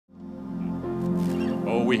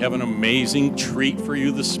Oh, we have an amazing treat for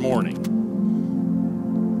you this morning.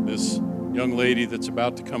 This young lady that's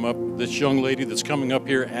about to come up, this young lady that's coming up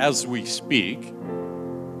here as we speak.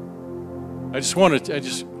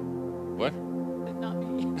 What? Not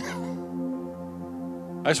me.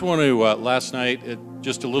 I just want to, last night,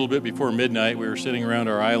 just a little bit before midnight, we were sitting around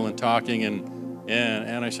our island talking,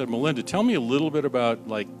 and I said, Melinda, tell me a little bit about,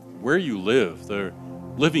 like, where you live, the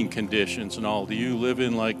living conditions and all. Do you live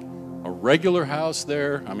in, like, a regular house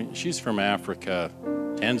there? I mean, she's from Africa,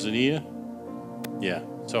 Tanzania? Yeah,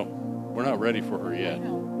 so we're not ready for her yet.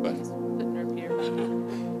 But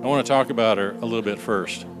I want to talk about her a little bit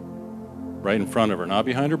first, right in front of her, not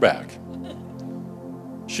behind her back.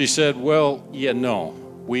 She said, well, yeah, no.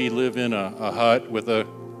 We live in a hut with a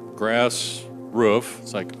grass roof.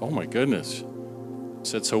 It's like, oh my goodness. I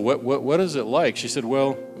said, so what is it like? She said,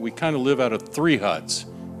 well, we kind of live out of 3 huts.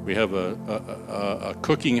 We have a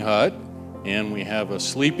cooking hut, and we have a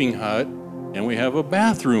sleeping hut, and we have a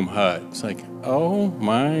bathroom hut. It's like, oh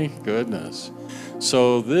my goodness.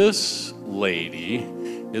 So this lady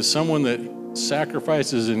is someone that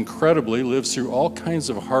sacrifices incredibly, lives through all kinds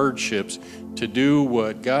of hardships to do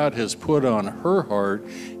what God has put on her heart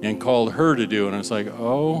and called her to do. And it's like,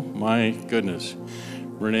 oh my goodness.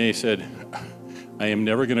 Renee said, I am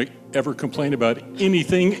never going to ever complain about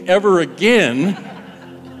anything ever again.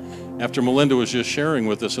 After Melinda was just sharing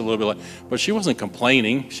with us a little bit, but she wasn't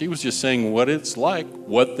complaining. She was just saying what it's like,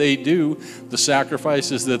 what they do, the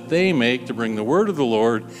sacrifices that they make to bring the word of the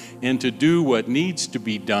Lord and to do what needs to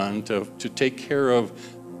be done to take care of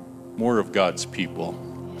more of God's people.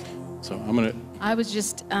 So I was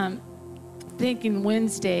just thinking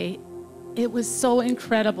Wednesday, it was so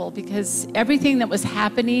incredible because everything that was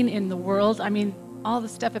happening in the world, I mean, all the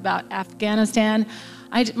stuff about Afghanistan,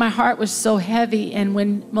 my heart was so heavy. And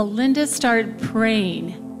when Melinda started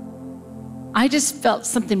praying, I just felt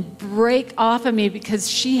something break off of me because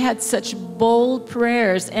she had such bold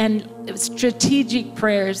prayers and strategic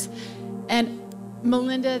prayers. And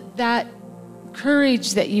Melinda, that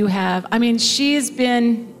courage that you have, I mean, she's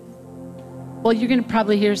been, well, you're going to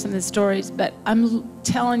probably hear some of the stories, but I'm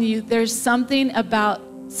telling you, there's something about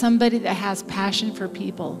somebody that has passion for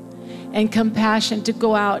people and compassion to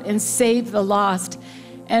go out and save the lost.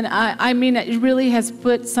 And I mean, it really has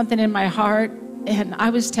put something in my heart. And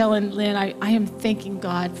I was telling Lynn, I am thanking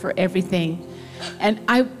God for everything. And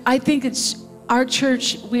I think it's our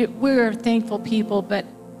church, we're thankful people, but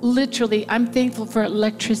literally, I'm thankful for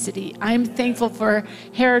electricity. I'm thankful for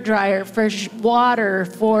hair dryer, for water,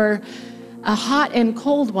 for hot and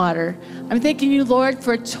cold water. I'm thanking you, Lord,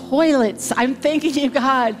 for toilets. I'm thanking you,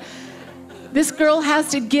 God. This girl has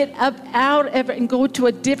to get up out of it and go to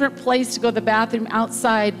a different place to go to the bathroom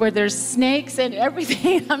outside where there's snakes and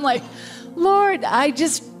everything. I'm like, Lord, I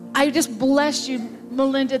just bless you,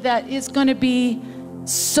 Melinda, that it's going to be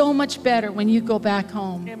so much better when you go back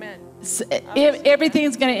home. Amen.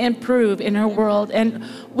 Everything's going to improve in her world. And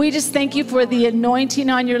we just thank you for the anointing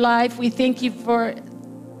on your life. We thank you for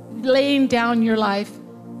laying down your life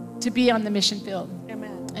to be on the mission field.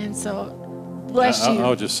 Amen. And so, bless you.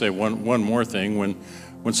 I'll just say one more thing.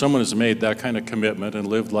 When someone has made that kind of commitment and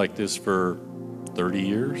lived like this for 30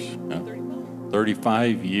 years,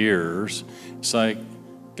 35 years, it's like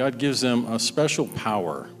God gives them a special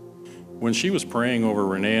power. When she was praying over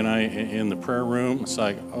Renee and I in the prayer room, it's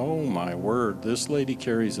like, oh my word, this lady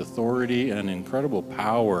carries authority and incredible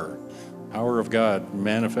power of God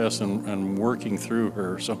manifests and working through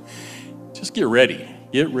her. So just get ready.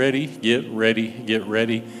 Get ready, get ready, get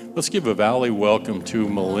ready. Let's give a valley welcome to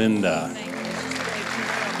Melinda. Thank you.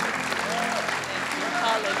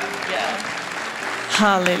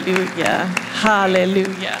 Hallelujah.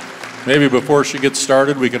 Hallelujah. Maybe before she gets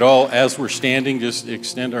started, we could all, as we're standing, just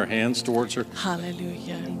extend our hands towards her.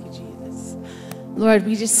 Hallelujah. Thank you, Jesus. Lord,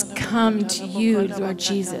 we just come to you, Lord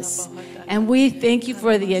Jesus. And we thank you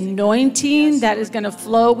for the anointing that is going to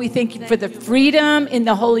flow. We thank you for the freedom in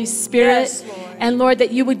the Holy Spirit. And Lord,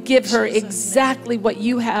 that you would give her exactly what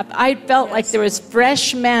you have. I felt like there was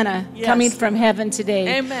fresh manna coming from heaven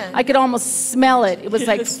today. Amen. I could almost smell it. It was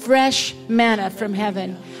like fresh manna from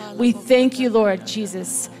heaven. We thank you, Lord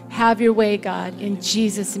Jesus. Have your way, God, in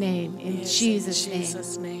Jesus' name. In Jesus'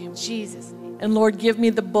 name. Jesus' name. And Lord, give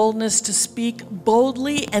me the boldness to speak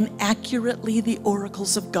boldly and accurately the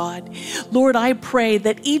oracles of God. Lord, I pray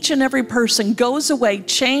that each and every person goes away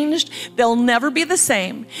changed. They'll never be the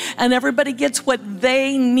same. And everybody gets what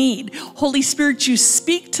they need. Holy Spirit, you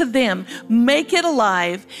speak to them, make it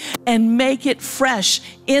alive, and make it fresh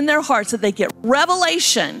in their hearts, that they get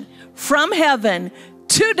revelation from heaven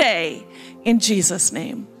today in Jesus'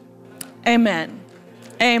 name. Amen.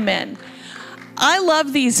 Amen. I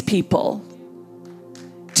love these people.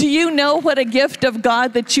 Do you know what a gift of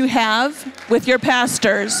God that you have with your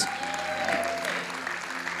pastors?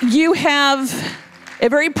 You have a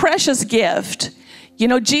very precious gift. You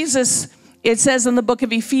know, Jesus, it says in the book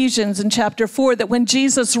of Ephesians in chapter 4 that when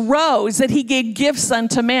Jesus rose, that he gave gifts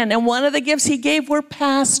unto men. And one of the gifts he gave were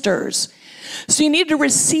pastors. So you need to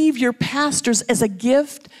receive your pastors as a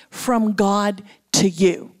gift from God to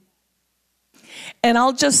you. And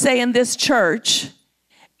I'll just say in this church,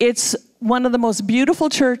 it's one of the most beautiful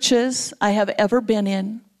churches I have ever been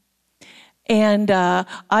in. And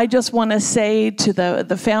I just want to say to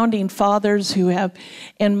the founding fathers who have,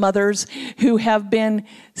 and mothers who have been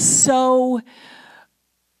so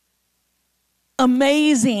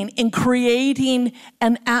amazing in creating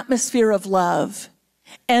an atmosphere of love,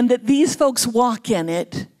 and that these folks walk in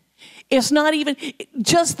it. It's not even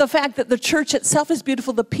just the fact that the church itself is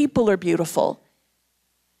beautiful, the people are beautiful.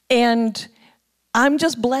 And I'm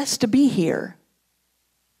just blessed to be here.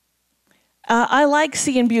 I like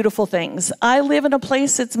seeing beautiful things. I live in a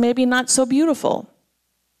place that's maybe not so beautiful.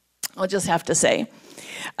 I'll just have to say.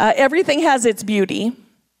 Everything has its beauty.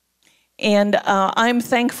 And I'm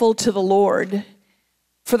thankful to the Lord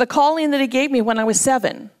for the calling that he gave me when I was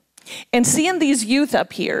 7. And seeing these youth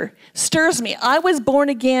up here stirs me. I was born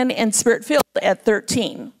again and spirit-filled at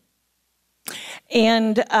 13.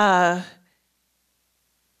 And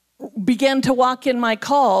began to walk in my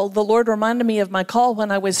call. The Lord reminded me of my call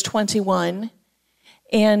when I was 21.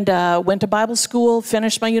 And went to Bible school,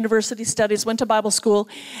 finished my university studies, went to Bible school,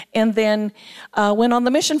 and then went on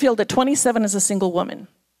the mission field at 27 as a single woman.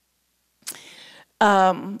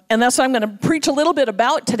 And that's what I'm going to preach a little bit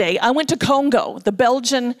about today. I went to Congo, the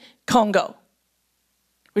Belgian Congo,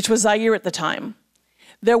 which was Zaire at the time.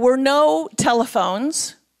 There were no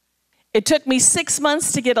telephones. It took me 6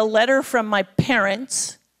 months to get a letter from my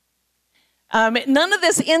parents. None of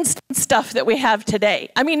this instant stuff that we have today.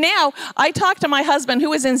 I mean, now I talk to my husband,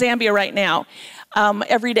 who is in Zambia right now,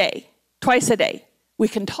 every day, twice a day. We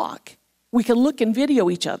can talk. We can look and video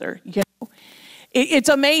each other. You know, it's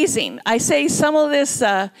amazing. I say some of this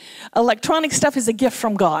electronic stuff is a gift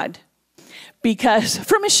from God, because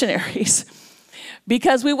for missionaries,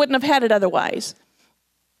 because we wouldn't have had it otherwise.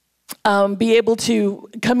 Be able to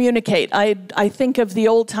communicate. I think of the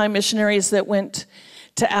old time missionaries that went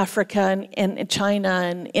to Africa and China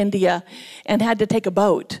and India and had to take a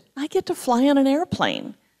boat. I get to fly on an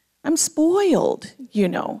airplane. I'm spoiled, you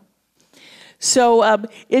know. So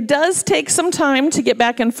it does take some time to get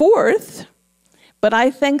back and forth, but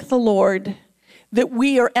I thank the Lord that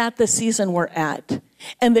we are at the season we're at,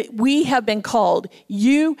 and that we have been called,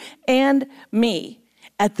 you and me,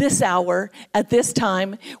 at this hour, at this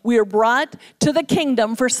time. We are brought to the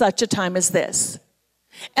kingdom for such a time as this.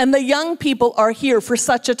 And the young people are here for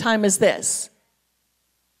such a time as this.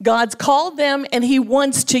 God's called them and he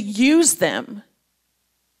wants to use them.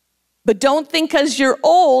 But don't think because you're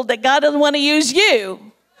old that God doesn't want to use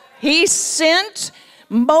you. He sent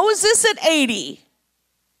Moses at 80.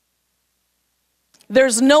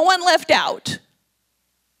 There's no one left out.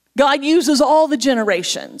 God uses all the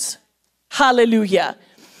generations. Hallelujah.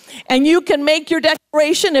 And you can make your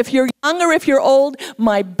declaration if you're young or if you're old.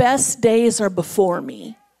 My best days are before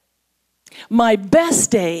me. My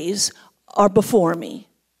best days are before me.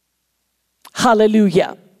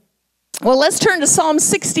 Hallelujah. Well, let's turn to Psalm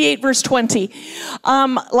 68, verse 20.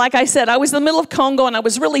 Like I said, I was in the middle of Congo and I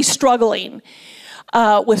was really struggling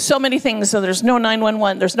with so many things. So there's no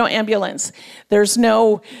 911, there's no ambulance, there's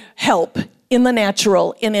no help in the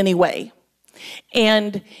natural in any way.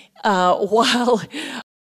 And while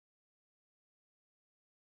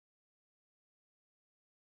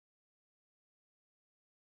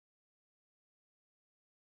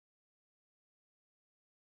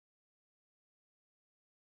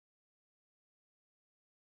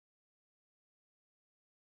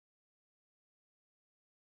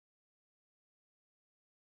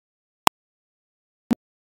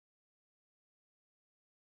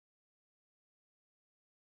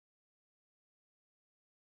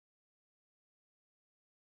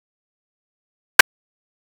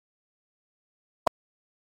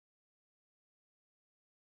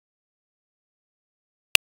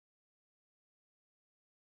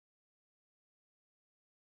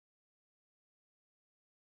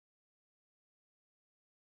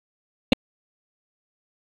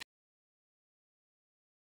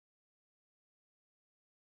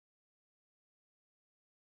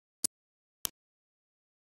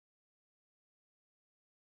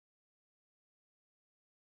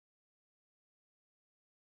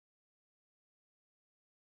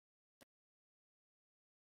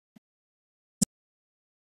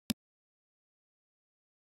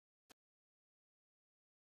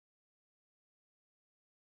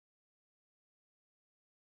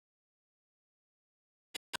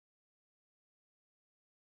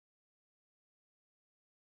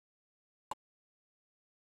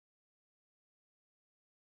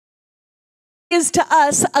is to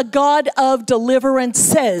us a God of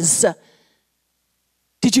deliverances.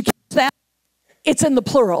 Did you catch that? It's in the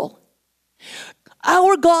plural.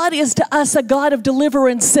 Our God is to us a God of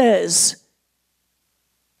deliverances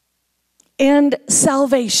and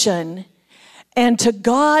salvation. And to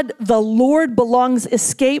God, the Lord belongs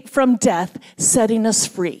escape from death, setting us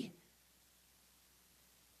free.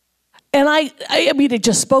 And I mean, it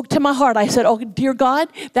just spoke to my heart. I said, oh, dear God,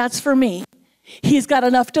 that's for me. He's got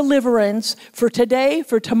enough deliverance for today,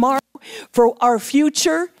 for tomorrow, for our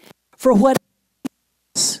future, for what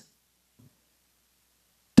else.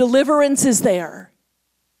 Deliverance is there.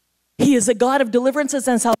 He is a God of deliverances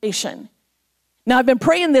and salvation. Now, I've been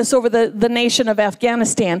praying this over the nation of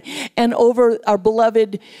Afghanistan and over our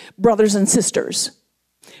beloved brothers and sisters.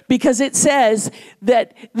 Because it says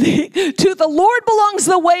that to the Lord belongs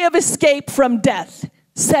the way of escape from death,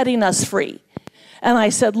 setting us free. And I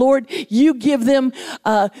said, Lord, you give them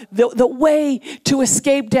the way to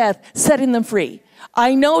escape death, setting them free.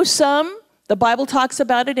 I know some, the Bible talks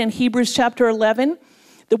about it in Hebrews chapter 11,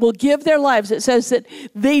 that will give their lives. It says that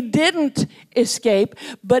they didn't escape,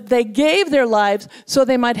 but they gave their lives so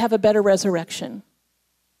they might have a better resurrection.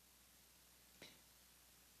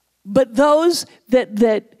 But those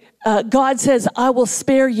that God says, I will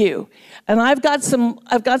spare you. And I've got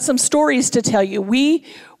some stories to tell you. We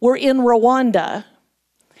were in Rwanda,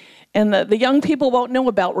 and the young people won't know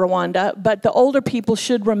about Rwanda, but the older people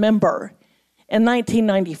should remember in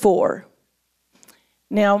 1994.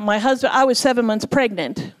 Now, my husband, I was 7 months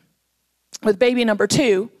pregnant with baby number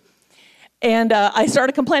 2, and I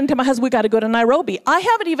started complaining to my husband, we got to go to Nairobi. I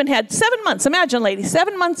haven't even had 7 months. Imagine, ladies,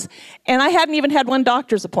 7 months, and I hadn't even had one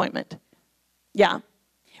doctor's appointment. Yeah.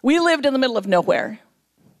 We lived in the middle of nowhere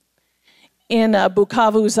in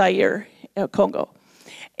Bukavu, Zaire, Congo.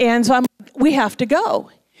 And so we have to go.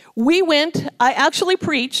 We went, I actually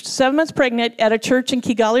preached, 7 months pregnant, at a church in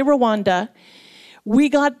Kigali, Rwanda. We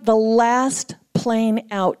got the last plane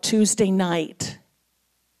out Tuesday night,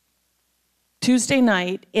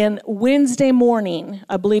 and Wednesday morning,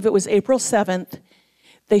 I believe it was April 7th,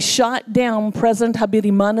 they shot down President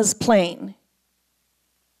Habyarimana's plane.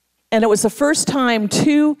 And it was the first time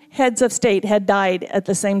 2 heads of state had died at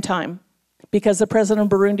the same time because the president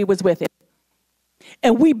of Burundi was with him.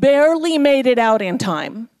 And we barely made it out in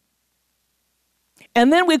time.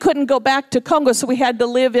 And then we couldn't go back to Congo, so we had to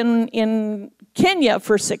live in Kenya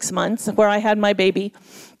for 6 months, where I had my baby.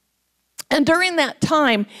 And during that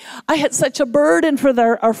time, I had such a burden for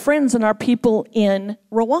our friends and our people in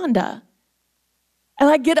Rwanda. And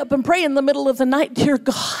I get up and pray in the middle of the night, dear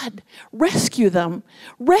God, rescue them,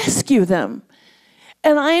 rescue them.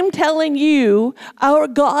 And I am telling you, our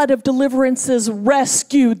God of deliverances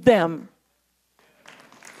rescued them.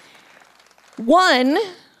 One,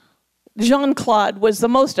 Jean-Claude, was the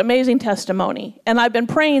most amazing testimony. And I've been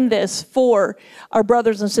praying this for our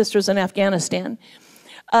brothers and sisters in Afghanistan.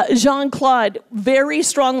 Jean-Claude, very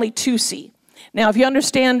strongly Tutsi. Now, if you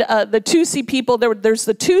understand the Tutsi people, there's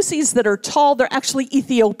the Tutsis that are tall. They're actually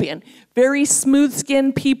Ethiopian. Very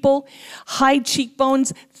smooth-skinned people, high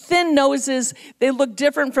cheekbones, thin noses. They look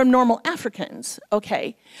different from normal Africans,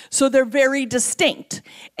 okay? So they're very distinct.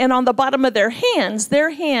 And on the bottom of their hands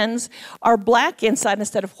are black inside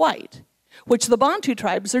instead of white, which the Bantu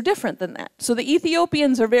tribes are different than that. So the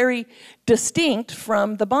Ethiopians are very distinct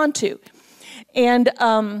from the Bantu. And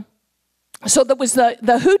so there was the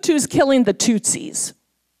Hutus killing the Tutsis.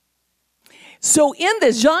 So in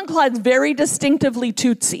this, Jean-Claude's very distinctively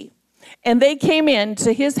Tutsi. And they came in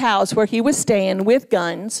to his house where he was staying with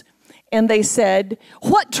guns, and they said,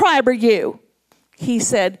 "What tribe are you?" He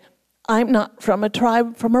said, "I'm not from a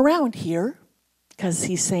tribe from around here," because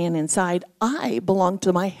he's saying inside, "I belong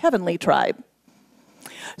to my heavenly tribe.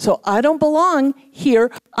 So I don't belong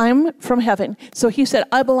here. I'm from heaven." So he said,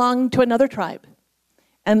 "I belong to another tribe."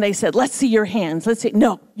 And they said, "Let's see your hands. Let's see."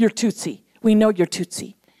 "No, you're Tutsi. We know you're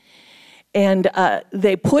Tutsi." And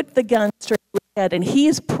they put the gun straight to his head, and he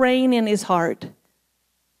is praying in his heart.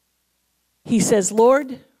 He says,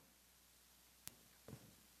 "Lord,"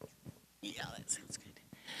 yeah, that sounds good.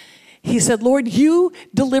 He said, "Lord, you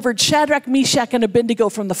delivered Shadrach, Meshach, and Abednego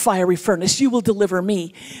from the fiery furnace. You will deliver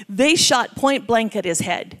me." They shot point blank at his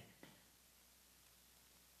head.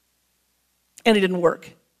 And it didn't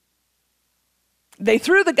work. They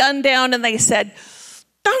threw the gun down and they said,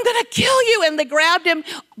 "I'm going to kill you." And they grabbed him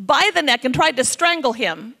by the neck and tried to strangle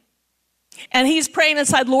him. And he's praying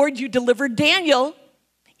inside, "Lord, you delivered Daniel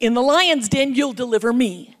in the lion's den, you'll deliver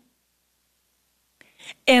me."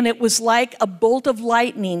 And it was like a bolt of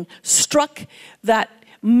lightning struck that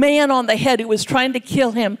man on the head who was trying to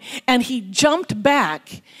kill him. And he jumped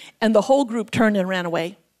back, and the whole group turned and ran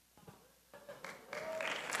away.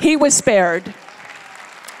 He was spared.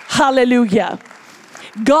 Hallelujah.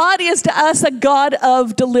 God is to us a God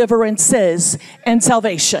of deliverances and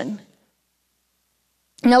salvation.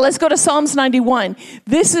 Now let's go to Psalms 91.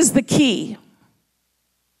 This is the key.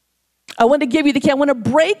 I want to give you the key. I want to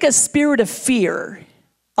break a spirit of fear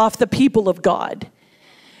off the people of God.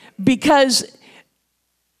 Because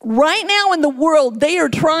right now in the world, they are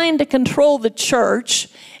trying to control the church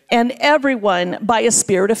and everyone by a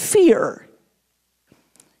spirit of fear.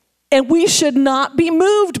 And we should not be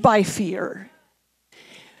moved by fear.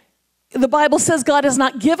 The Bible says God has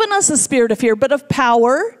not given us a spirit of fear, but of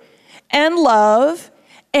power and love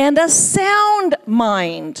and a sound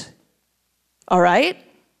mind. All right?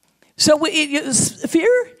 So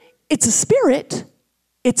fear, it's a spirit.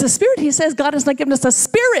 It's a spirit. He says God has not given us a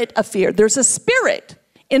spirit of fear. There's a spirit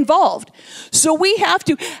involved. So we have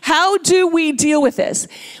to, how do we deal with this?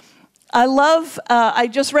 I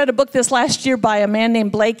just read a book this last year by a man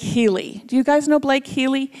named Blake Healy. Do you guys know Blake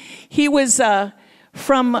Healy? He was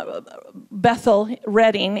from Bethel,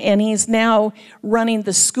 Redding, and he's now running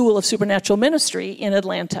the School of Supernatural Ministry in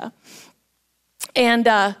Atlanta.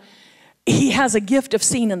 And he has a gift of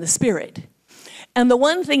seeing in the spirit. And the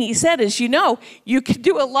one thing he said is, you could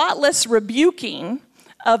do a lot less rebuking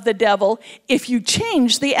of the devil if you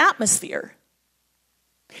change the atmosphere.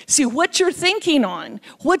 See, what you're thinking on,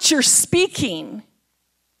 what you're speaking,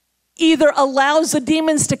 either allows the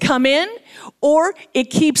demons to come in or it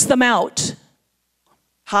keeps them out.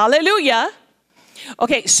 Hallelujah.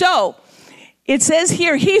 Okay, so it says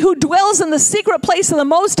here, he who dwells in the secret place of the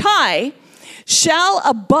Most High shall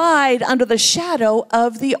abide under the shadow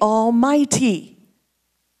of the Almighty.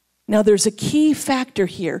 Now, there's a key factor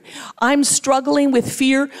here. I'm struggling with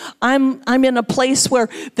fear. I'm in a place where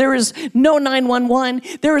there is no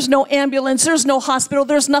 911. There is no ambulance. There's no hospital.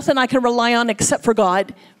 There's nothing I can rely on except for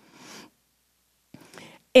God.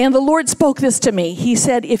 And the Lord spoke this to me. He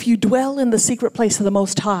said, if you dwell in the secret place of the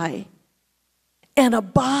Most High and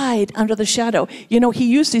abide under the shadow. He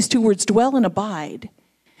used these two words, dwell and abide.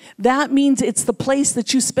 That means it's the place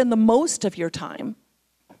that you spend the most of your time.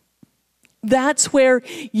 That's where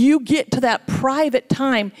you get to that private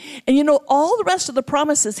time. And all the rest of the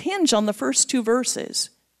promises hinge on the first two verses.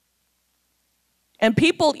 And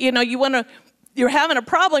people, you're having a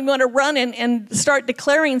problem, you want to run and start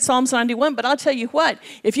declaring Psalms 91. But I'll tell you what,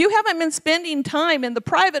 if you haven't been spending time in the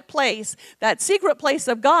private place, that secret place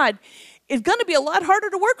of God, it's going to be a lot harder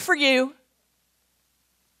to work for you.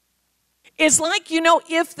 It's like,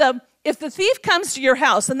 if the thief comes to your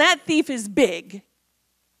house and that thief is big,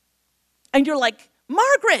 and you're like,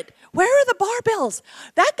 Margaret, where are the barbells?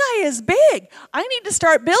 That guy is big. I need to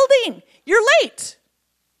start building. You're late.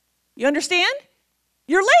 You understand?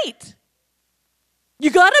 You're late.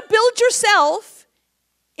 You got to build yourself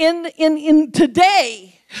in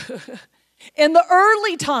today, in the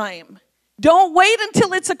early time. Don't wait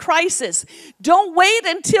until it's a crisis. Don't wait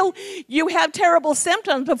until you have terrible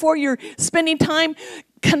symptoms before you're spending time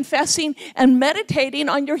confessing and meditating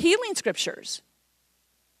on your healing scriptures.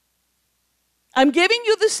 I'm giving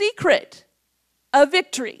you the secret of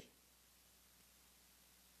victory.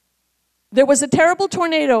 There was a terrible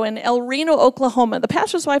tornado in El Reno, Oklahoma. The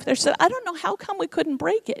pastor's wife there said, I don't know how come we couldn't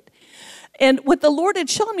break it. And what the Lord had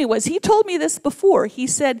shown me was, he told me this before. He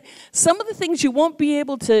said, some of the things you won't be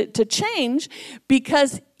able to change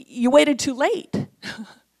because you waited too late.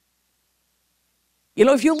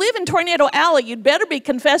 If you live in Tornado Alley, you'd better be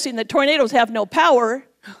confessing that tornadoes have no power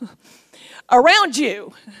around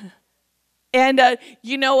you. And,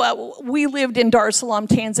 we lived in Dar es Salaam,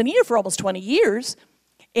 Tanzania for almost 20 years.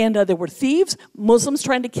 And there were thieves, Muslims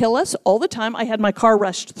trying to kill us all the time. I had my car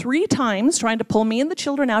rushed 3 times trying to pull me and the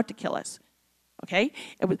children out to kill us. Okay?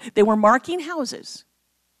 They were marking houses.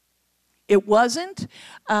 It wasn't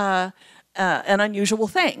an unusual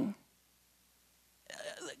thing.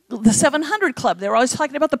 The 700 Club, they were always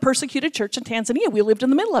talking about the persecuted church in Tanzania. We lived in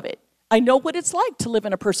the middle of it. I know what it's like to live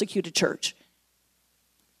in a persecuted church.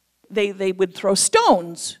 They would throw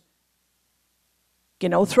stones,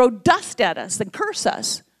 throw dust at us and curse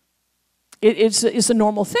us. It's a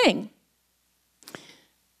normal thing.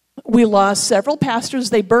 We lost several pastors.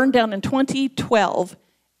 They burned down in 2012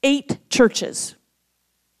 8 churches.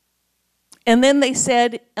 And then they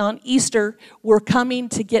said on Easter, we're coming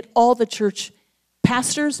to get all the church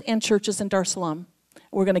pastors and churches in Dar es Salaam.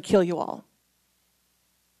 We're going to kill you all.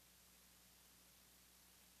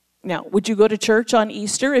 Now, would you go to church on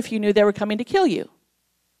Easter if you knew they were coming to kill you?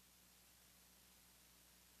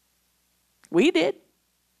 We did.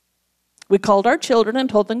 We called our children and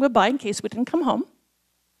told them goodbye in case we didn't come home.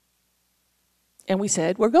 And we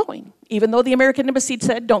said, we're going. Even though the American embassy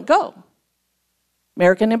said, don't go.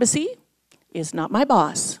 American Embassy is not my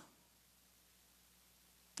boss.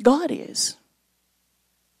 God is.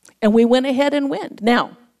 And we went ahead and went.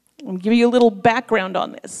 Now, I'll give you a little background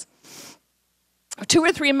on this. 2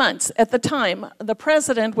 or 3 months at the time, the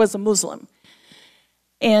president was a Muslim.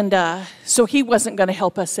 And so he wasn't going to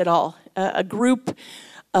help us at all. A group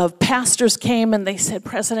of pastors came and they said,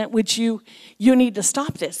 President, you need to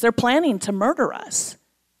stop this. They're planning to murder us.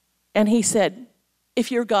 And he said,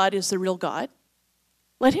 if your God is the real God,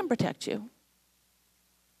 let him protect you.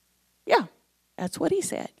 Yeah, that's what he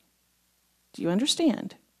said. Do you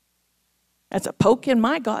understand? That's a poke in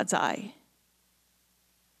my God's eye.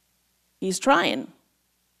 He's trying.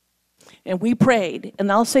 And we prayed.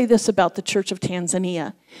 And I'll say this about the Church of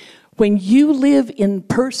Tanzania. When you live in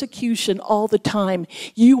persecution all the time,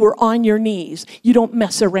 you were on your knees. You don't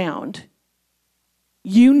mess around.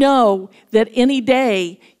 You know that any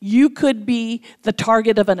day you could be the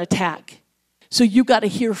target of an attack. So you got to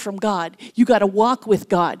hear from God. You got to walk with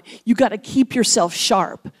God. You got to keep yourself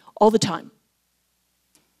sharp all the time.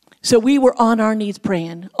 So we were on our knees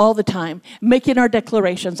praying all the time, making our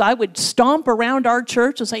declarations. I would stomp around our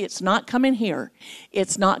church and say, it's not coming here.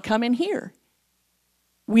 It's not coming here.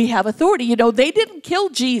 We have authority. You know, they didn't kill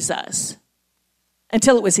Jesus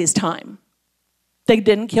until it was his time. They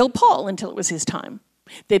didn't kill Paul until it was his time.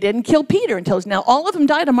 They didn't kill Peter until it was now. All of them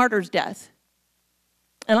died a martyr's death.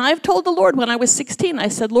 And I've told the Lord when I was 16, I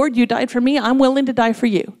said, Lord, you died for me. I'm willing to die for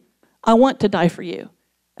you. I want to die for you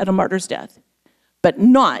at a martyr's death. But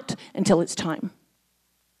not until it's time.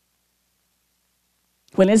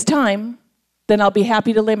 When it's time, then I'll be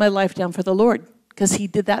happy to lay my life down for the Lord, because he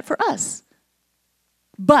did that for us.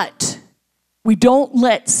 But we don't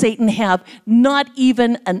let Satan have not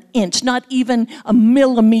even an inch, not even a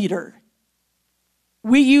millimeter.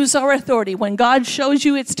 We use our authority. When God shows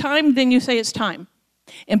you it's time, then you say it's time.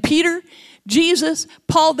 And Peter, Jesus,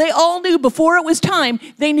 Paul, they all knew before it was time,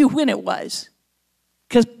 they knew when it was.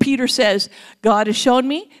 Because Peter says, God has shown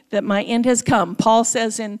me that my end has come. Paul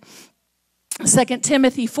says in 2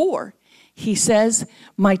 Timothy 4, he says,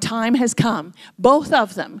 my time has come. Both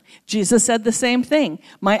of them. Jesus said the same thing.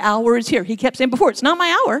 My hour is here. He kept saying before, it's not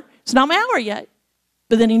my hour. It's not my hour yet.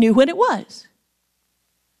 But then he knew when it was.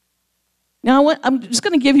 Now, I'm just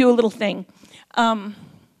going to give you a little thing.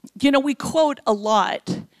 We quote a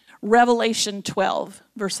lot Revelation 12,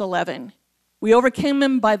 verse 11. We overcame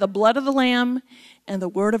him by the blood of the Lamb and the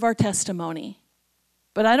word of our testimony.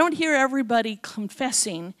 But I don't hear everybody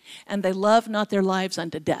confessing, and they love not their lives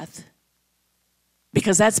unto death.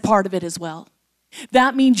 Because that's part of it as well.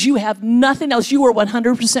 That means you have nothing else. You are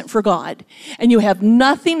 100% for God. And you have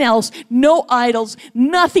nothing else, no idols,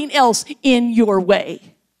 nothing else in your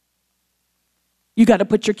way. You got to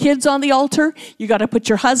put your kids on the altar. You got to put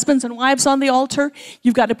your husbands and wives on the altar.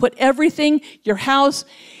 You've got to put everything, your house,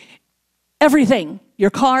 everything, your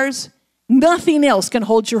cars, nothing else can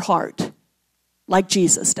hold your heart like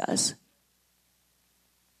Jesus does.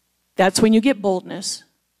 That's when you get boldness.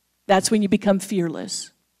 That's when you become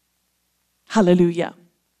fearless. Hallelujah.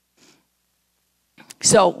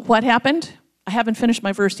 So what happened? I haven't finished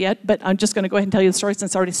my verse yet, but I'm just going to go ahead and tell you the story since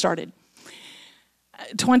it's already started.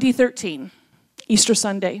 2013, Easter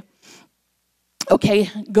Sunday. Okay,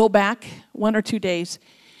 go back 1 or 2 days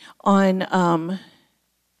on...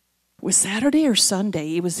 was Saturday or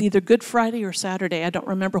Sunday? It was either Good Friday or Saturday. I don't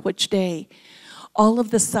remember which day. All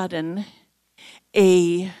of a sudden,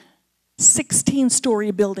 a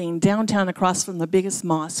 16-story building downtown across from the biggest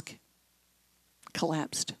mosque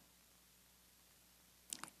collapsed.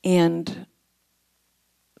 And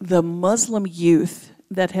the Muslim youth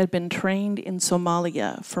that had been trained in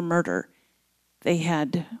Somalia for murder, they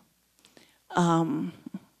had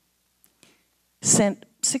sent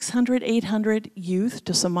 600, 800 youth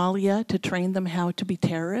to Somalia to train them how to be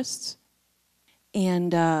terrorists.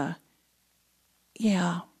 And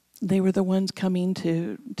they were the ones coming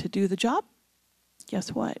to do the job.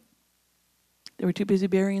 Guess what? They were too busy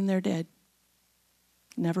burying their dead.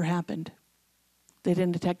 Never happened. They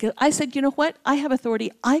didn't attack. I said, you know what? I have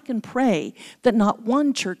authority. I can pray that not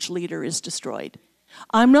one church leader is destroyed.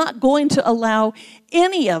 I'm not going to allow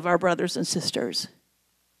any of our brothers and sisters.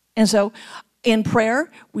 And so in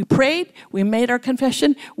prayer, we prayed, we made our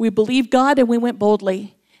confession, we believed God, and we went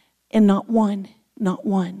boldly. And not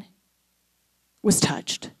one was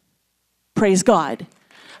touched. Praise God.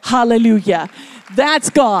 Hallelujah. That's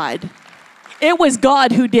God. It was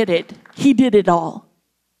God who did it. He did it all.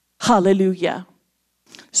 Hallelujah.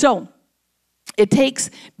 So, it takes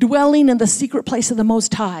dwelling in the secret place of the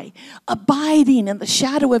Most High, abiding in the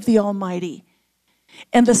shadow of the Almighty.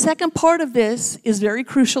 And the second part of this is very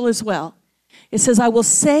crucial as well. It says, I will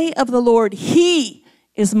say of the Lord, He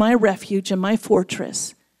is my refuge and my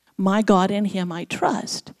fortress. My God, in him I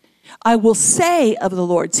trust. I will say of the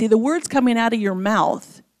Lord. See, the words coming out of your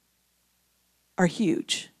mouth are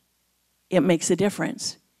huge. It makes a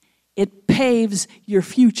difference. It paves your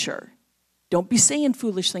future. Don't be saying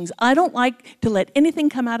foolish things. I don't like to let anything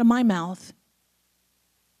come out of my mouth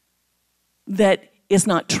that is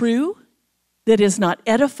not true, that is not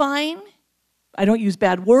edifying. I don't use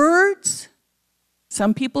bad words.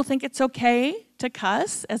 Some people think it's okay to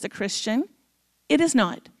cuss as a Christian. It is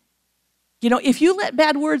not. You know, if you let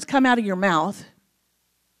bad words come out of your mouth,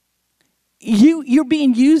 you're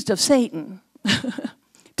being used of Satan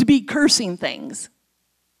to be cursing things.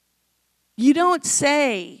 You don't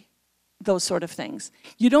say those sort of things.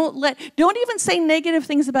 Don't even say negative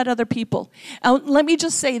things about other people. Let me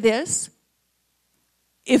just say this.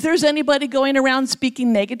 If there's anybody going around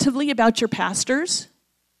speaking negatively about your pastors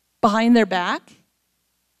behind their back,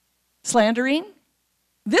 slandering,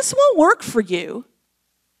 this won't work for you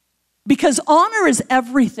because honor is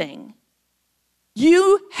everything.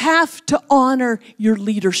 You have to honor your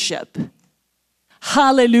leadership.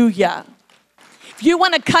 Hallelujah. If you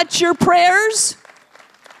want to cut your prayers,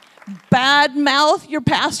 bad mouth your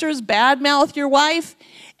pastors, bad mouth your wife,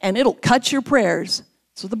 and it'll cut your prayers.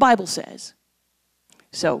 That's what the Bible says.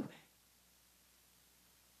 So,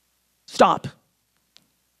 stop.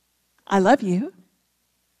 I love you.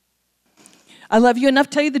 I love you enough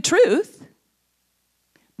to tell you the truth.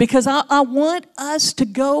 Because I want us to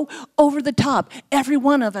go over the top. Every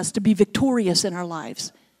one of us to be victorious in our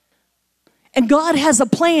lives. And God has a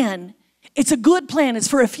plan. It's a good plan. It's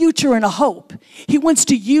for a future and a hope. He wants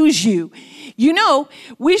to use you. You know,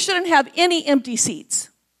 we shouldn't have any empty seats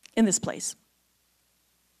in this place.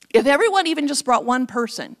 If everyone even just brought one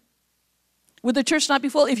person, would the church not be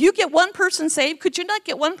full? If you get one person saved, could you not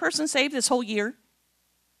get one person saved this whole year?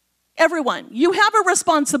 Everyone, you have a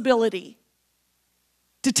responsibility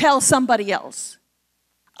to tell somebody else.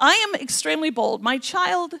 I am extremely bold. My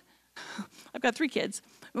child, I've got 3 kids,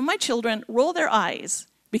 but my children roll their eyes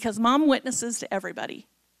because mom witnesses to everybody.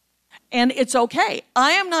 And it's okay.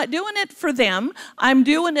 I am not doing it for them. I'm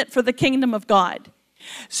doing it for the kingdom of God.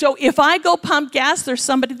 So if I go pump gas, there's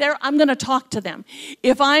somebody there, I'm going to talk to them.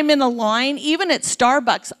 If I'm in a line, even at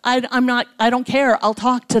Starbucks, I don't care. I'll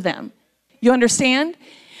talk to them. You understand?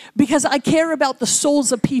 Because I care about the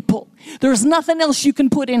souls of people. There's nothing else you can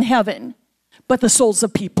put in heaven but the souls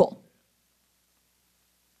of people.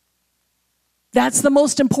 That's the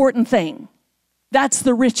most important thing. That's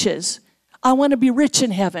the riches. I want to be rich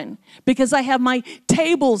in heaven because I have my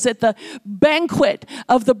tables at the banquet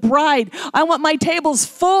of the bride. I want my tables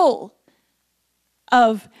full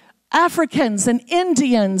of Africans and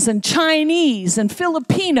Indians and Chinese and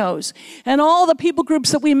Filipinos and all the people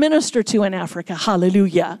groups that we minister to in Africa.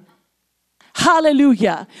 Hallelujah.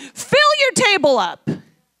 Hallelujah. Fill your table up.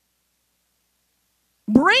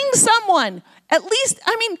 Bring someone, at least,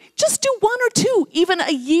 just do 1 or 2, even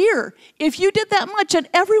a year. If you did that much and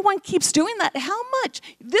everyone keeps doing that, how much?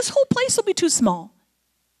 This whole place will be too small.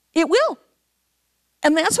 It will.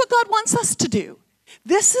 And that's what God wants us to do.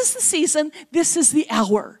 This is the season. This is the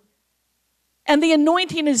hour. And the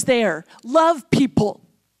anointing is there. Love people.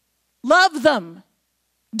 Love them.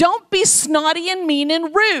 Don't be snotty and mean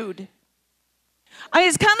and rude.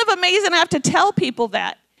 It's kind of amazing I have to tell people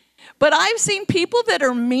that. But I've seen people that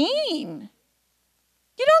are mean.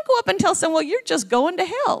 You don't go up and tell someone, well, you're just going to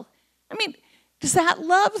hell. Does that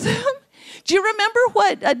love them? Do you remember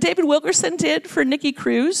what David Wilkerson did for Nikki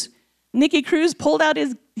Cruz? Nikki Cruz pulled out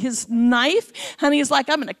his knife, and he's like,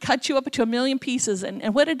 I'm going to cut you up into 1,000,000 pieces.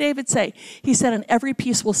 And what did David say? He said, and every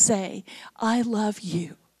piece will say, I love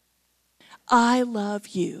you. I love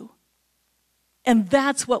you. And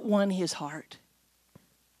that's what won his heart.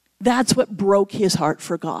 That's what broke his heart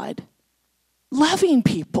for God. Loving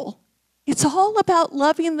people. It's all about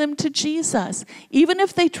loving them to Jesus, even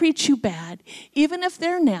if they treat you bad, even if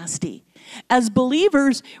they're nasty. As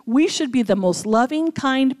believers, we should be the most loving,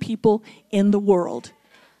 kind people in the world.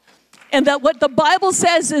 And that what the Bible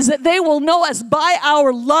says is that they will know us by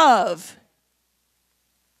our love.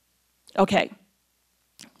 Okay,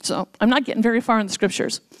 so I'm not getting very far in the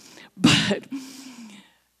scriptures, but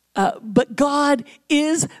God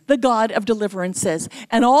is the God of deliverances.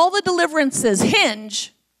 And all the deliverances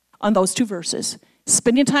hinge on those 2 verses.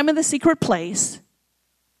 Spending time in the secret place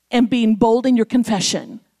and being bold in your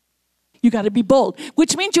confession. You got to be bold,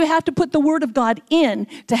 which means you have to put the word of God in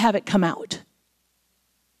to have it come out.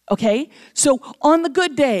 Okay? So on the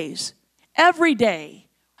good days, every day,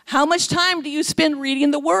 how much time do you spend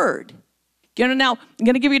reading the word? Now, I'm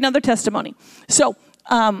going to give you another testimony. So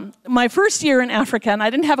my first year in Africa, and I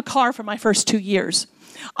didn't have a car for my first 2 years,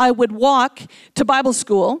 I would walk to Bible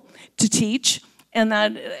school to teach, and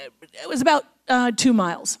that it was about 2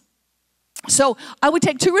 miles. So I would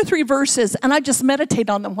take 2 or 3 verses, and I'd just meditate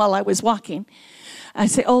on them while I was walking. I'd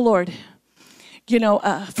say, oh, Lord,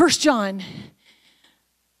 1 John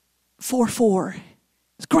 4:4,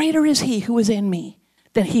 greater is he who is in me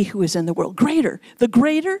than he who is in the world. Greater, the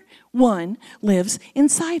greater one lives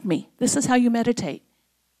inside me. This is how you meditate.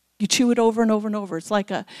 You chew it over and over and over. It's like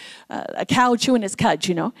a cow chewing its cud,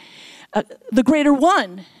 the greater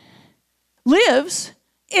one lives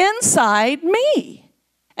inside me.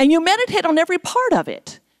 And you meditate on every part of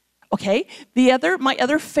it. Okay, my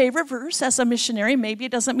other favorite verse as a missionary, maybe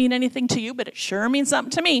it doesn't mean anything to you, but it sure means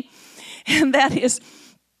something to me. And that is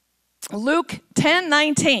Luke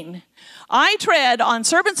 10:19. I tread on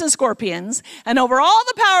serpents and scorpions and over all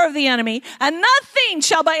the power of the enemy, and nothing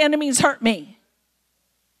shall by enemies hurt me.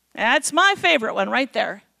 That's my favorite one right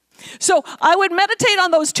there. So I would meditate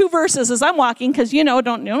on those 2 verses as I'm walking, because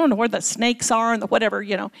don't know where the snakes are and the whatever,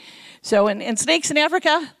 So, and snakes in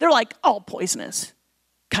Africa, they're like all poisonous,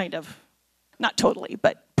 kind of. Not totally,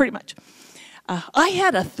 but pretty much. I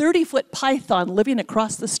had a 30-foot python living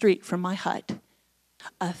across the street from my hut.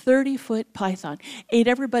 A 30-foot python. Ate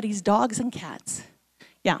everybody's dogs and cats.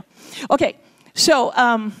 Yeah. Okay, so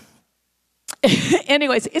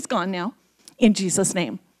anyways, it's gone now, in Jesus'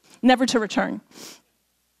 name. Never to return.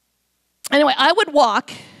 Anyway, I would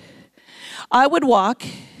walk,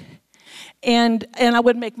 and I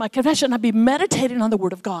would make my confession. I'd be meditating on the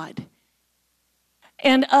Word of God.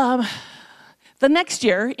 And the next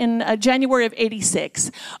year, in January of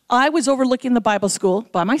 '86, I was overlooking the Bible school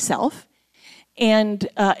by myself, and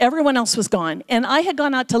everyone else was gone. And I had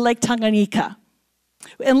gone out to Lake Tanganyika.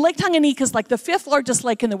 And Lake Tanganyika is like the 5th largest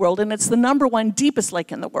lake in the world, and it's the #1 deepest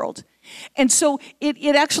lake in the world. And so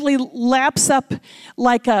it actually laps up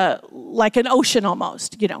like an ocean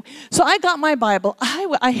almost, So I got my Bible.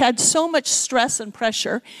 I had so much stress and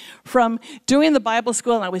pressure from doing the Bible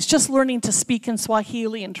school, and I was just learning to speak in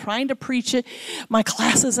Swahili and trying to preach it. My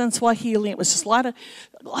classes in Swahili, it was just a lot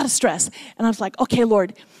of stress. And I was like, okay,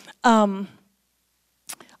 Lord,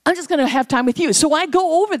 I'm just going to have time with you. So I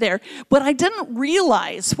go over there, but I didn't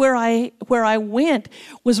realize where I went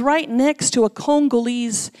was right next to a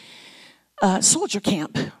Congolese soldier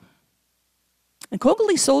camp. And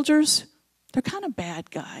Congolese soldiers, they're kind of bad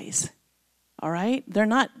guys, all right? They're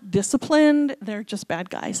not disciplined. They're just bad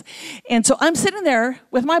guys. And so I'm sitting there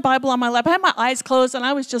with my Bible on my lap. I had my eyes closed, and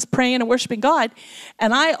I was just praying and worshiping God.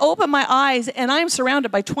 And I open my eyes, and I'm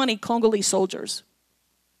surrounded by 20 Congolese soldiers.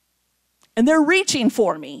 And they're reaching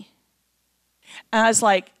for me. And I was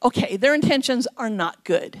like, okay, their intentions are not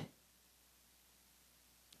good.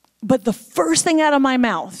 But the first thing out of my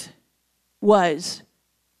mouth was,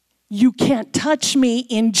 you can't touch me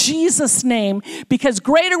in Jesus' name, because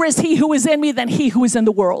greater is he who is in me than he who is in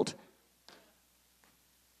the world.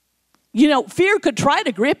 Fear could try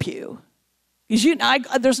to grip you.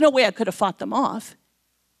 Because there's no way I could have fought them off.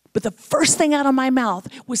 But the first thing out of my mouth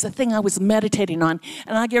was the thing I was meditating on.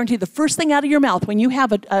 And I guarantee you, the first thing out of your mouth when you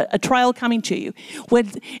have a trial coming to you,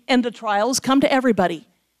 and the trials come to everybody.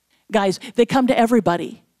 Guys, they come to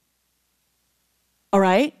everybody. All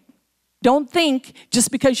right? Don't think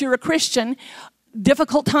just because you're a Christian,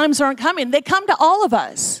 difficult times aren't coming. They come to all of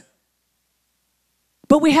us.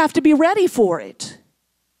 But we have to be ready for it.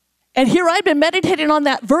 And here I'd been meditating on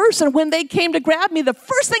that verse, and when they came to grab me, the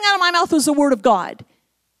first thing out of my mouth was the Word of God.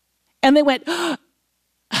 And they went,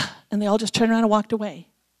 and they all just turned around and walked away.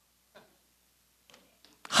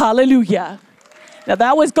 Hallelujah. Now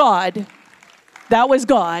that was God. That was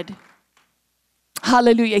God.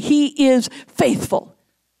 Hallelujah. He is faithful.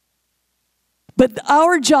 But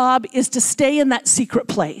our job is to stay in that secret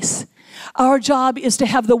place. Our job is to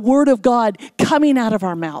have the Word of God coming out of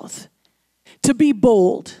our mouth. To be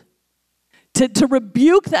bold. To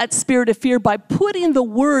rebuke that spirit of fear by putting the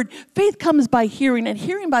Word. Faith comes by hearing, and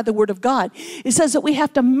hearing by the Word of God. It says that we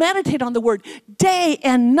have to meditate on the Word day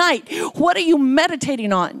and night. What are you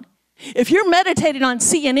meditating on? If you're meditating on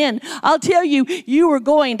CNN, I'll tell you, you are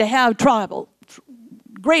going to have trouble,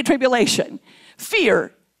 great tribulation,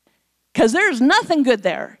 fear, because there's nothing good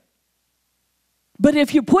there. But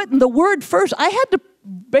if you put in the Word first, I had to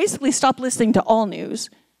basically stop listening to all news,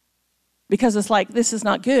 because it's like, this is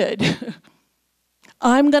not good.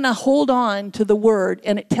 I'm going to hold on to the Word,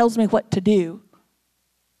 and it tells me what to do.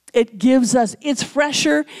 It gives us, it's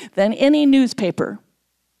fresher than any newspaper.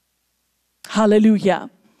 Hallelujah.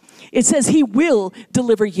 It says he will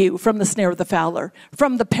deliver you from the snare of the fowler,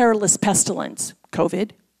 from the perilous pestilence,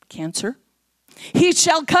 COVID, cancer, He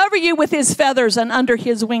shall cover you with his feathers, and under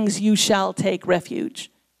his wings you shall take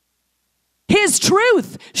refuge. His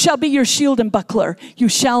truth shall be your shield and buckler. You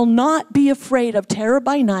shall not be afraid of terror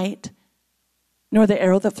by night, nor the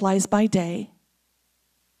arrow that flies by day,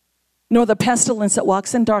 nor the pestilence that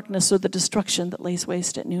walks in darkness, or the destruction that lays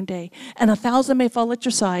waste at noonday. And 1,000 may fall at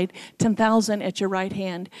your side, 10,000 at your right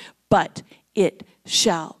hand, but it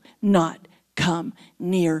shall not come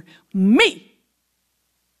near me.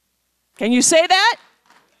 Can you say that?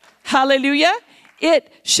 Hallelujah.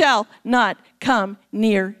 It shall not come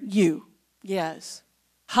near you. Yes.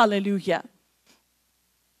 Hallelujah.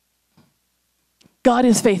 God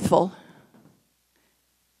is faithful.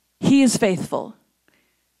 He is faithful.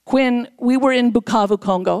 When we were in Bukavu,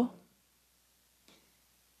 Congo,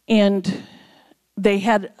 and they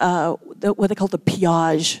had what they call the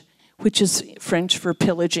pillage, which is French for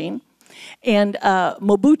pillaging, and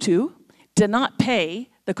Mobutu did not pay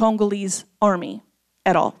the Congolese army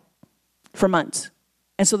at all for months.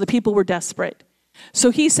 And so the people were desperate.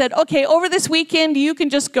 So he said, okay, over this weekend, you can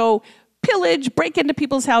just go pillage, break into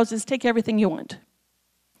people's houses, take everything you want.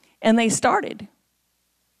 And they started.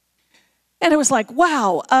 And it was like,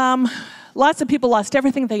 wow, lots of people lost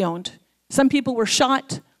everything they owned. Some people were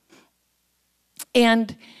shot.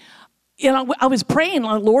 And, I was praying,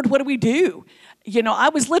 Lord, what do we do? I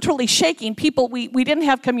was literally shaking. People, we didn't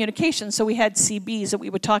have communication, so we had CBs that we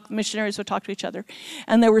would talk, the missionaries would talk to each other.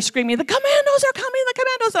 And they were screaming, the commandos are coming, the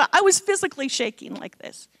commandos are. I was physically shaking like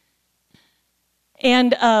this.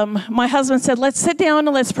 And my husband said, let's sit down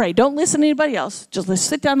and let's pray. Don't listen to anybody else. Just let's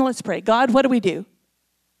sit down and let's pray. God, what do we do?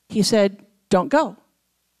 He said, don't go.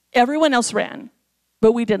 Everyone else ran,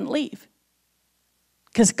 but we didn't leave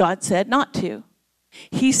because God said not to.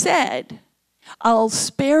 He said, I'll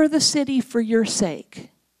spare the city for your sake.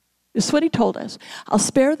 This is what he told us. I'll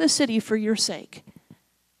spare the city for your sake.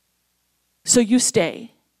 So you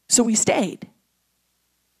stay. So we stayed.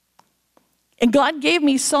 And God gave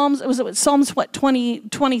me Psalms, Psalms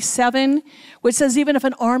 27, which says, even if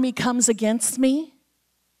an army comes against me,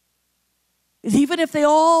 even if they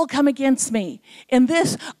all come against me, in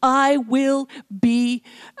this I will be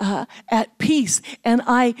at peace. And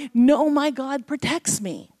I know my God protects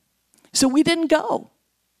me. So we didn't go.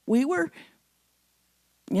 We were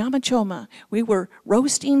Nyamachoma. We were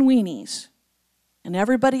roasting weenies. And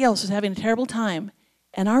everybody else was having a terrible time.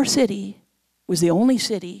 And our city was the only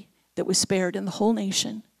city that was spared in the whole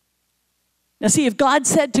nation. Now see, if God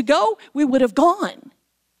said to go, we would have gone.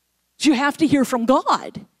 But you have to hear from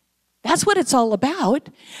God. That's what it's all about.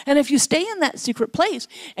 And if you stay in that secret place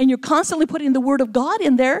and you're constantly putting the word of God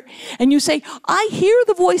in there and you say, I hear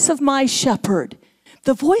the voice of my shepherd.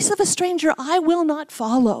 The voice of a stranger I will not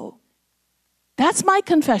follow. That's my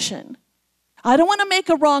confession. I don't want to make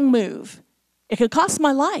a wrong move. It could cost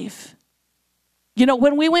my life.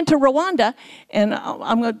 When we went to Rwanda, and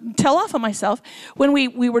I'm going to tell off on myself, when we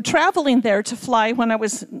were traveling there to fly when I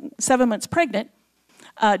was 7 months pregnant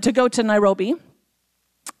to go to Nairobi,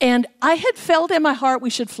 and I had felt in my heart we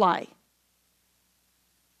should fly.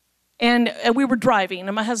 And we were driving,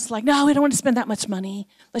 and my husband's like, no, we don't want to spend that much money.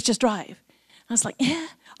 Let's just drive. I was like,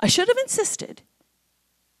 I should have insisted.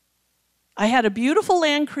 I had a beautiful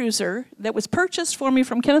Land Cruiser that was purchased for me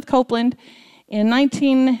from Kenneth Copeland in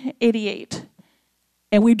 1988.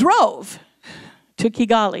 And we drove to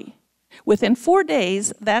Kigali. Within 4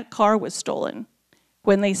 days, that car was stolen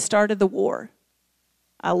when they started the war.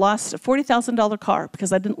 I lost a $40,000 car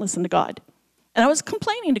because I didn't listen to God. And I was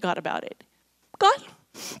complaining to God about it. God,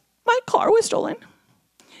 my car was stolen.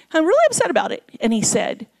 I'm really upset about it. And he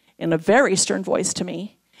said, in a very stern voice to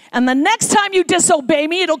me, and the next time you disobey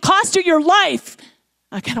me, it'll cost you your life.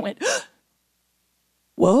 I kind of went,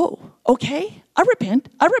 whoa, okay, I repent.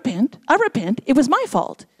 It was my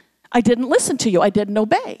fault. I didn't listen to you. I didn't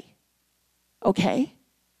obey. Okay?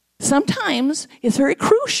 Sometimes it's very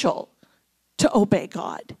crucial to obey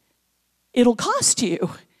God. It'll cost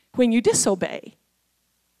you when you disobey.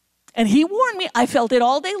 And he warned me. I felt it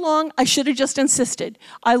all day long. I should have just insisted.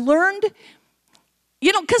 I learned,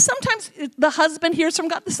 because sometimes the husband hears from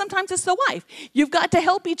God, sometimes it's the wife. You've got to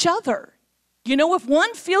help each other. If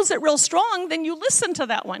one feels it real strong, then you listen to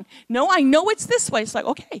that one. No, I know it's this way. It's like,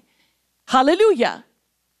 okay, hallelujah.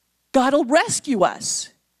 God will rescue us.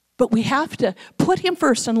 But we have to put him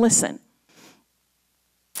first and listen.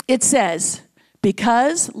 It says,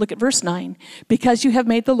 look at verse 9, because you have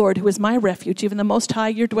made the Lord, who is my refuge, even the Most High,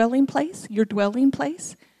 your dwelling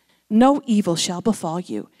place, no evil shall befall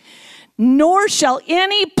you, nor shall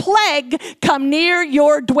any plague come near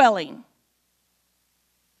your dwelling.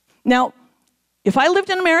 Now, if I lived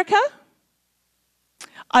in America,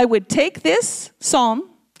 I would take this psalm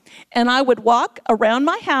and I would walk around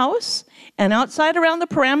my house and outside around the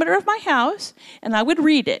perimeter of my house, and I would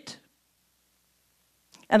read it.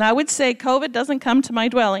 And I would say, COVID doesn't come to my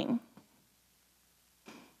dwelling.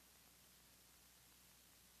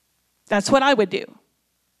 That's what I would do,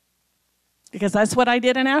 because that's what I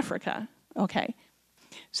did in Africa. Okay.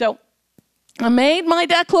 So I made my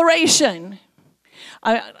declaration.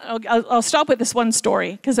 I'll stop with this one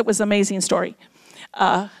story because it was an amazing story.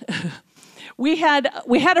 We had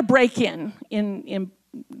a break-in in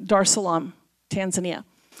Dar es Salaam, Tanzania,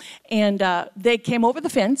 and they came over the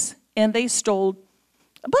fence and they stole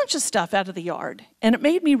a bunch of stuff out of the yard, and it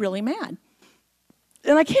made me really mad.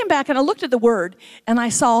 And I came back and I looked at the word and I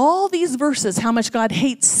saw all these verses, how much God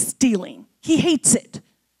hates stealing. He hates it.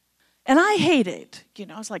 And I hate it. You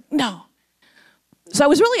know, I was like, no. So I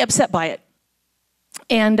was really upset by it.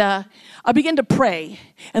 And I began to pray.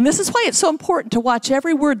 And this is why it's so important to watch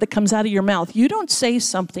every word that comes out of your mouth. You don't say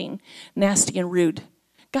something nasty and rude.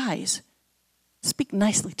 Guys, speak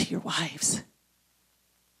nicely to your wives.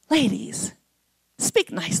 Ladies,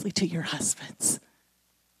 speak nicely to your husbands.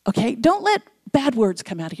 Okay? Don't let bad words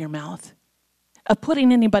come out of your mouth of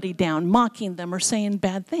putting anybody down, mocking them, or saying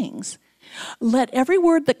bad things. Let every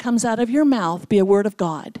word that comes out of your mouth be a word of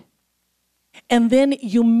God. And then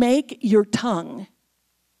you make your tongue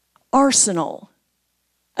arsenal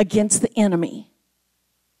against the enemy.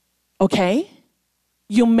 Okay?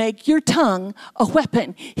 You make your tongue a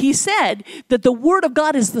weapon. He said that the word of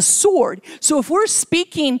God is the sword. So if we're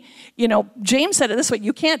speaking, you know, James said it this way,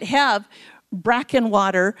 you can't have bracken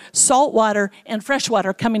water, salt water, and fresh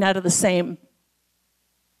water coming out of the same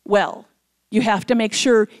well. You have to make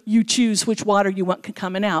sure you choose which water you want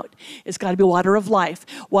coming out. It's got to be water of life.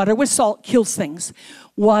 Water with salt kills things.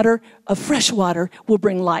 Water of fresh water will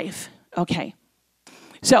bring life. Okay.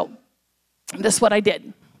 So, this is what I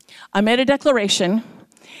did. I made a declaration,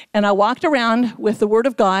 and I walked around with the Word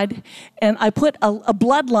of God, and I put a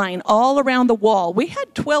bloodline all around the wall. We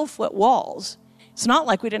had 12-foot walls. It's not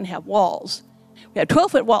like we didn't have walls. We had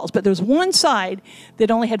 12-foot walls, but there was one side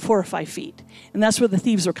that only had 4 or 5 feet, and that's where the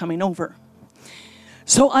thieves were coming over.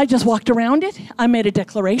 So I just walked around it. I made a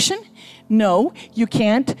declaration. No, you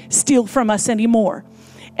can't steal from us anymore.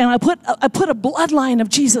 And I put a bloodline of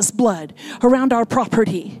Jesus' blood around our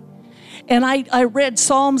property. And I read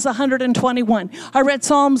Psalms 121. I read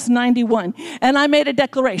Psalms 91. And I made a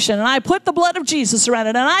declaration. And I put the blood of Jesus around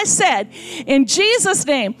it. And I said, in Jesus'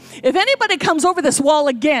 name, if anybody comes over this wall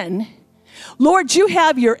again, Lord, you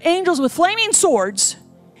have your angels with flaming swords,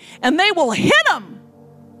 and they will hit them.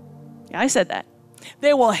 Yeah, I said that.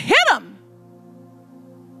 They will hit them.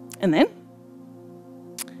 And then,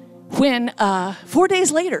 when 4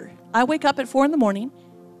 days later, I wake up at 4 in the morning,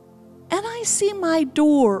 and I see my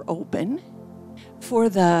door open for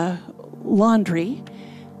the laundry,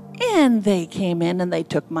 and they came in and they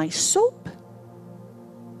took my soap.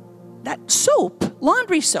 That soap,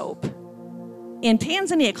 laundry soap, in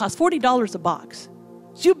Tanzania costs $40 a box.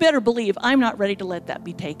 So you better believe I'm not ready to let that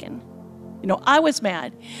be taken. You know, I was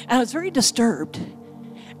mad, and I was very disturbed.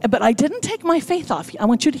 But I didn't take my faith off. I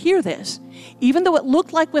want you to hear this. Even though it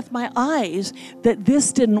looked like with my eyes that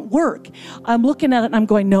this didn't work, I'm looking at it and I'm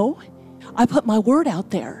going, no, I put my word out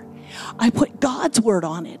there. I put God's word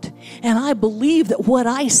on it. And I believe that what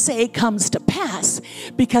I say comes to pass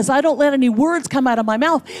because I don't let any words come out of my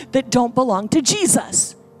mouth that don't belong to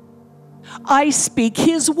Jesus. I speak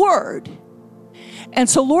his word. And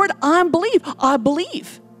so, Lord, I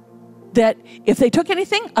believe that if they took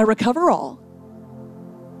anything, I recover all.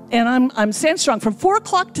 And I'm standing strong from 4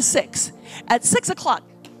 o'clock to 6. At 6 o'clock,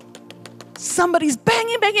 somebody's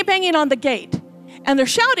banging on the gate. And they're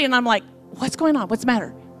shouting, and I'm like, what's going on? What's the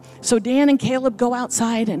matter? So Dan and Caleb go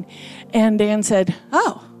outside, and Dan said,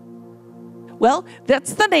 oh, well,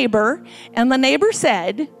 that's the neighbor. And the neighbor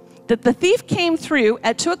said that the thief came through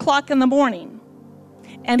at 2 o'clock in the morning,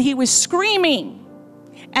 and he was screaming,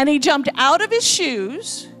 and he jumped out of his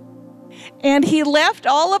shoes, and he left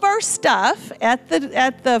all of our stuff at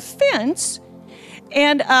the fence,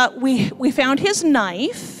 and we found his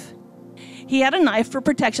knife. He had a knife for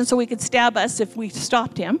protection so he could stab us if we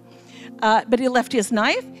stopped him. But he left his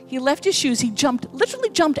knife, he left his shoes, he literally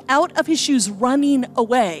jumped out of his shoes running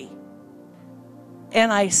away.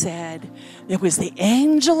 And I said, it was the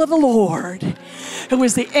angel of the Lord. It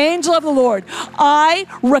was the angel of the Lord. I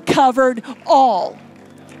recovered all,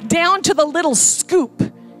 down to the little scoop.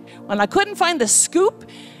 When I couldn't find the scoop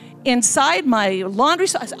inside my laundry,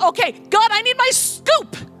 I said, okay, God, I need my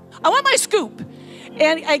scoop. I want my scoop.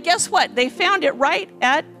 And guess what? They found it right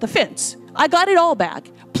at the fence. I got it all back.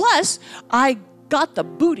 Plus, I got the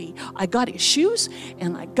booty, I got his shoes,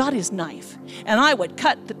 and I got his knife. And I would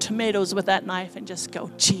cut the tomatoes with that knife and just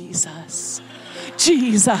go, Jesus,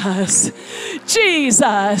 Jesus,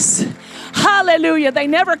 Jesus. Hallelujah. They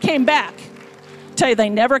never came back. Tell you, they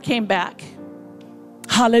never came back.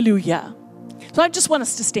 Hallelujah. So I just want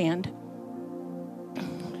us to stand.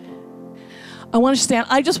 I want to stand.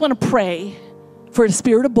 I just want to pray for a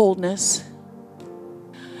spirit of boldness,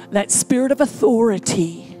 that spirit of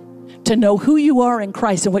authority to know who you are in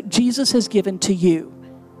Christ and what Jesus has given to you.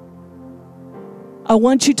 I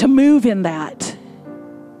want you to move in that.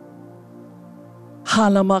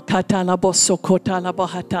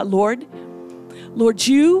 Lord,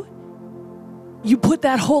 you put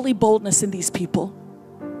that holy boldness in these people.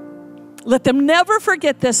 Let them never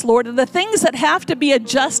forget this, Lord. And the things that have to be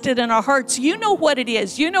adjusted in our hearts, you know what it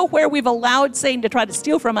is. You know where we've allowed Satan to try to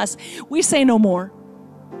steal from us. We say no more.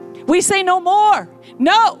 We say no more.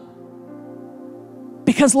 No.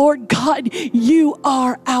 Because, Lord God, you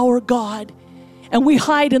are our God. And we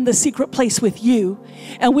hide in the secret place with you.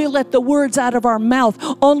 And we let the words out of our mouth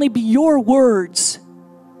only be your words.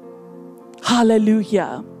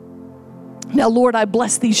 Hallelujah. Now, Lord, I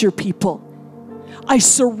bless these your people. I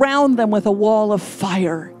surround them with a wall of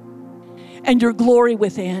fire and your glory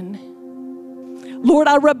within. Lord,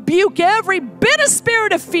 I rebuke every bit of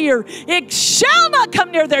spirit of fear. It shall not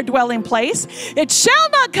come near their dwelling place. It shall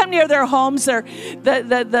not come near their homes,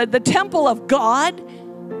 the temple of God.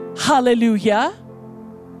 Hallelujah.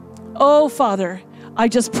 Oh, Father, I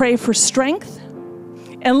just pray for strength.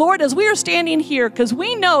 And Lord, as we are standing here, because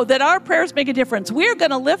we know that our prayers make a difference, we're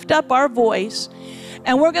going to lift up our voice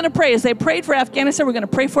and we're going to pray. As they prayed for Afghanistan, we're going to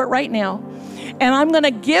pray for it right now. And I'm going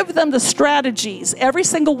to give them the strategies, every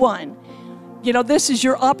single one. You know, this is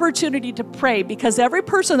your opportunity to pray, because every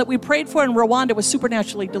person that we prayed for in Rwanda was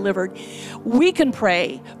supernaturally delivered. We can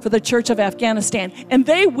pray for the Church of Afghanistan, and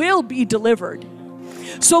they will be delivered.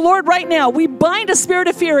 So, Lord, right now, we bind a spirit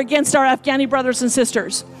of fear against our Afghani brothers and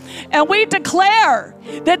sisters. And we declare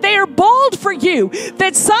that they are bold for you,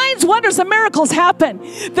 that signs, wonders, and miracles happen.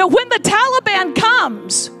 That when the Taliban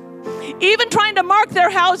comes, even trying to mark their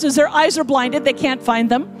houses, their eyes are blinded, they can't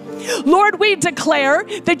find them. Lord, we declare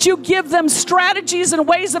that you give them strategies and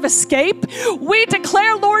ways of escape. We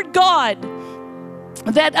declare, Lord God,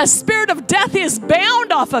 that a spirit of death is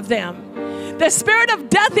bound off of them. The spirit of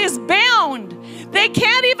death is bound. They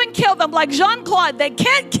can't even kill them. Like Jean-Claude, they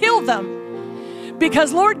can't kill them.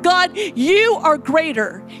 Because, Lord God, you are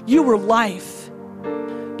greater. You are life.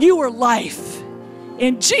 You are life.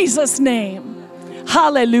 In Jesus' name.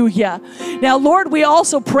 Hallelujah. Now, Lord, we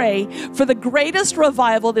also pray for the greatest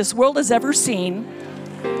revival this world has ever seen.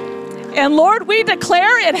 And, Lord, we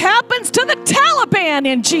declare it happens to the Taliban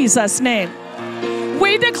in Jesus' name.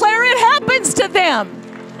 We declare it happens to them.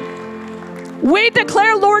 We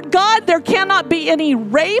declare, Lord God, there cannot be any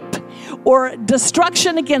rape or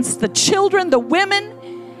destruction against the children, the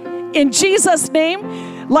women, in Jesus'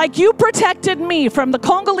 name. Like you protected me from the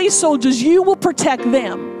Congolese soldiers, you will protect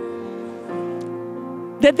them.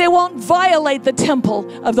 That they won't violate the temple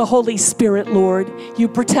of the Holy Spirit, Lord. You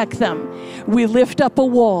protect them. We lift up a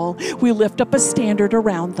wall. We lift up a standard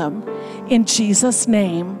around them. In Jesus'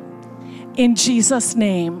 name. In Jesus'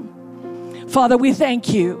 name. Father, we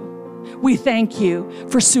thank you. We thank you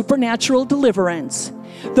for supernatural deliverance.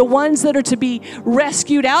 The ones that are to be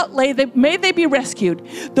rescued out, may they be rescued.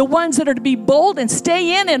 The ones that are to be bold and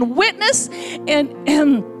stay in and witness and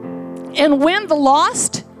win the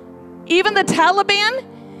lost, even the Taliban,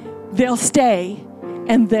 they'll stay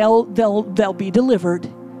and they'll be delivered.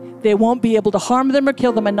 They won't be able to harm them or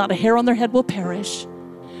kill them, and not a hair on their head will perish.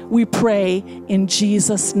 We pray in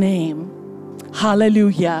Jesus' name.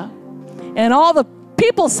 Hallelujah. And all the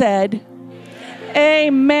people said,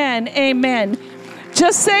 amen, amen.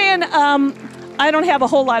 Just saying, I don't have a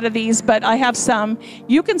whole lot of these, but I have some.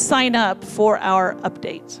 You can sign up for our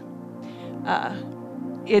updates.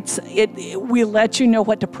 We let you know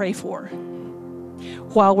what to pray for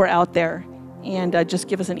while we're out there. And just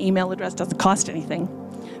give us an email address. Doesn't cost anything.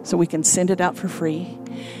 So we can send it out for free.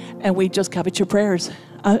 And we just covet your prayers.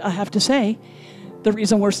 I have to say, the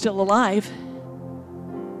reason we're still alive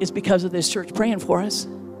is because of this church praying for us.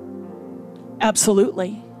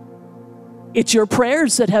 Absolutely. It's your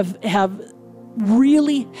prayers that have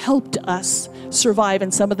really helped us survive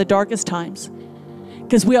in some of the darkest times.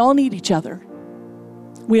 Because we all need each other.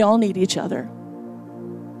 We all need each other.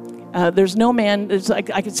 There's no man, it's like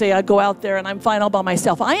I could say I go out there and I'm fine all by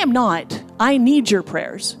myself. I am not. I need your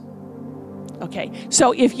prayers. Okay,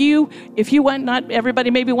 so if you want, not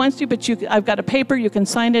everybody maybe wants to, but I've got a paper, you can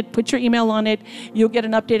sign it, put your email on it, you'll get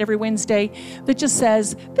an update every Wednesday that just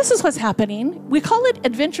says, this is what's happening. We call it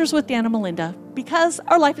Adventures with Dan and Melinda because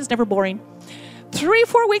our life is never boring.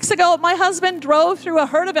 3-4 weeks ago, my husband drove through a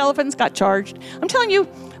herd of elephants, got charged. I'm telling you,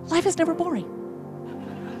 life is never boring.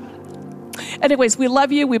 Anyways, we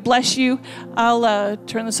love you, we bless you. I'll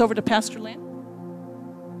turn this over to Pastor Lynn.